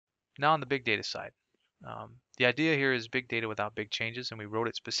Now on the big data side. The idea here is big data without big changes, and we wrote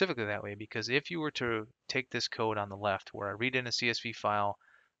it specifically that way because if you were to take this code on the left where I read in a CSV file,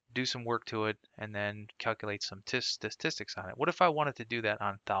 do some work to it, and then calculate some statistics on it, what if I wanted to do that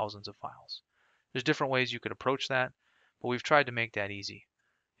on thousands of files? There's different ways you could approach that, but we've tried to make that easy.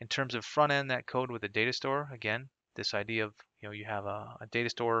 In terms of front end that code with a data store, again, this idea of you have a data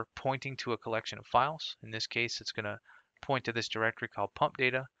store pointing to a collection of files. In this case, it's going to point to this directory called pump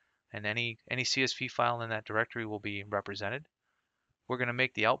data, and any CSV file in that directory will be represented. We're going to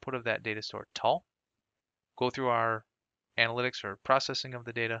make the output of that data store tall, go through our analytics or processing of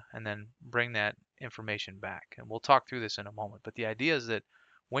the data, and then bring that information back. And we'll talk through this in a moment. But the idea is that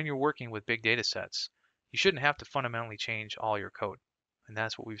when you're working with big data sets, you shouldn't have to fundamentally change all your code. And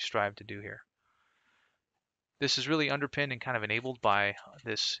that's what we've strived to do here. This is really underpinned and kind of enabled by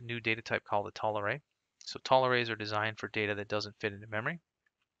this new data type called a tall array. So tall arrays are designed for data that doesn't fit into memory.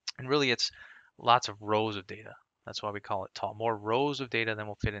 And really it's lots of rows of data. That's why we call it tall. More rows of data than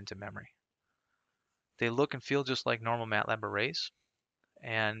will fit into memory. They look and feel just like normal MATLAB arrays.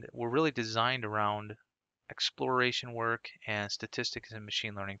 And we're really designed around exploration work and statistics and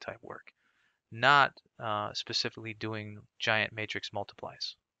machine learning type work, not specifically doing giant matrix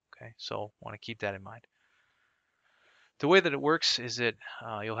multiplies. Okay, so want to keep that in mind. The way that it works is that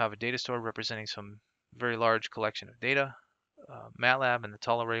you'll have a data store representing some very large collection of data. MATLAB and the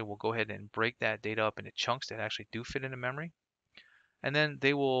tall array will go ahead and break that data up into chunks that actually do fit into memory. And then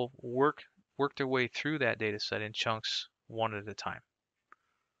they will work their way through that data set in chunks one at a time.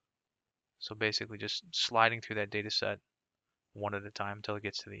 So basically just sliding through that data set one at a time until it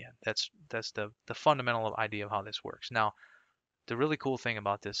gets to the end. That's the fundamental idea of how this works. Now, the really cool thing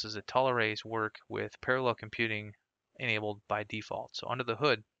about this is that tall arrays work with parallel computing enabled by default. So under the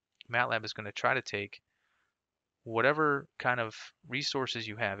hood, MATLAB is going to try to take whatever kind of resources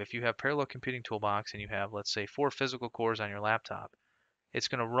you have. If you have parallel computing toolbox and you have, let's say, 4 physical cores on your laptop, it's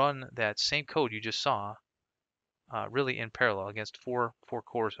going to run that same code you just saw really in parallel against four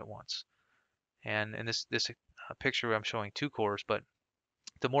cores at once. And in this picture, I'm showing 2 cores, but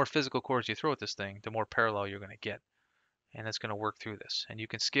the more physical cores you throw at this thing, the more parallel you're going to get. And it's going to work through this. And you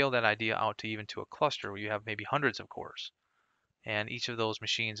can scale that idea out to even to a cluster where you have maybe hundreds of cores. And each of those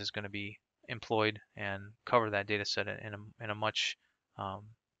machines is going to be employed and cover that data set in a much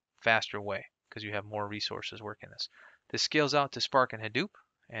faster way because you have more resources working this. This scales out to Spark and Hadoop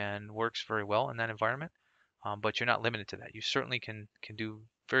and works very well in that environment, but you're not limited to that. You certainly can do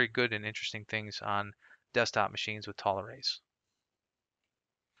very good and interesting things on desktop machines with tall arrays.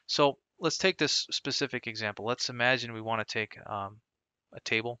 So let's take this specific example. Let's imagine we want to take a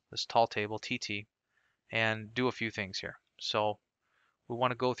table, this tall table, TT, and do a few things here. So we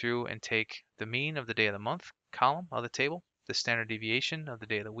want to go through and take the mean of the day of the month column of the table, the standard deviation of the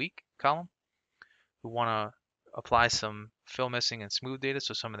day of the week column. We want to apply some fill missing and smooth data,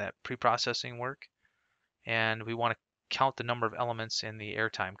 so some of that pre-processing work. And we want to count the number of elements in the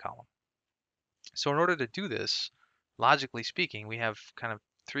airtime column. So in order to do this, logically speaking, we have kind of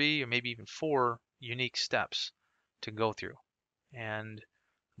 3 or maybe even 4 unique steps to go through. And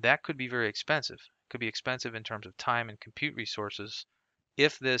that could be very expensive. It could be expensive in terms of time and compute resources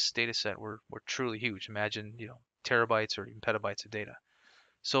if this data set were truly huge. Imagine, terabytes or even petabytes of data.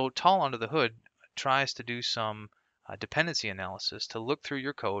 So Tall under the hood tries to do some dependency analysis to look through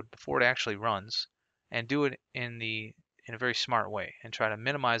your code before it actually runs and do it in a very smart way and try to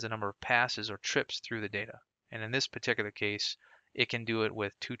minimize the number of passes or trips through the data. And in this particular case, it can do it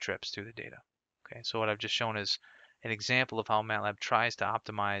with 2 trips through the data. Okay, so what I've just shown is an example of how MATLAB tries to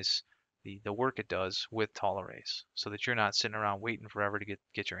optimize the work it does with tall arrays so that you're not sitting around waiting forever to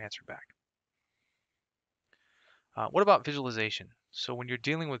get your answer back. What about visualization? So when you're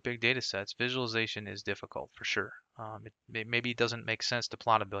dealing with big data sets, visualization is difficult for sure. It maybe doesn't make sense to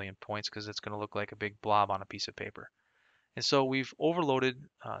plot a billion points because it's going to look like a big blob on a piece of paper. And so we've overloaded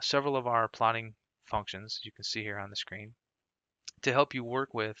several of our plotting functions, as you can see here on the screen, to help you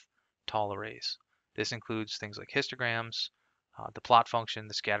work with tall arrays. This includes things like histograms, the plot function,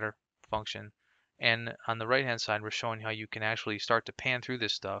 the scatter function, and on the right hand side we're showing how you can actually start to pan through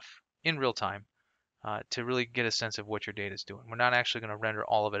this stuff in real time to really get a sense of what your data is doing. We're not actually going to render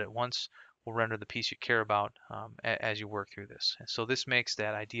all of it at once. We'll render the piece you care about as you work through this. And so this makes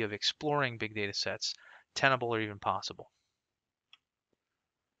that idea of exploring big data sets tenable or even possible.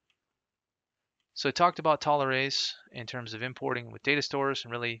 So I talked about tall arrays in terms of importing with data stores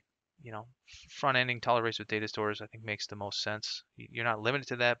and really, front-ending tall arrays with data stores I think makes the most sense. You're not limited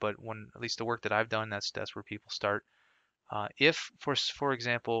to that, but when at least the work that I've done, that's where people start. If, for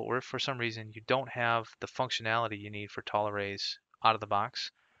example, or if for some reason you don't have the functionality you need for tall arrays out of the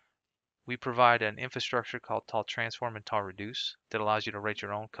box, We provide an infrastructure called tall transform and tall reduce that allows you to write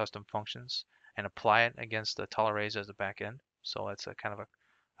your own custom functions and apply it against the tall arrays as the backend. So it's a kind of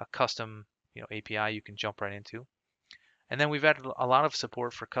a custom API you can jump right into. And then we've added a lot of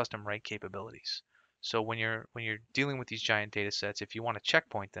support for custom write capabilities. So when you're dealing with these giant data sets, if you want to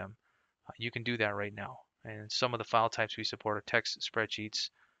checkpoint them, you can do that right now. And some of the file types we support are text spreadsheets,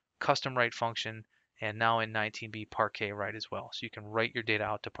 custom write function, and now in 19b Parquet write as well. So you can write your data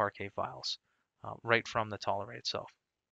out to Parquet files right from the tall array itself.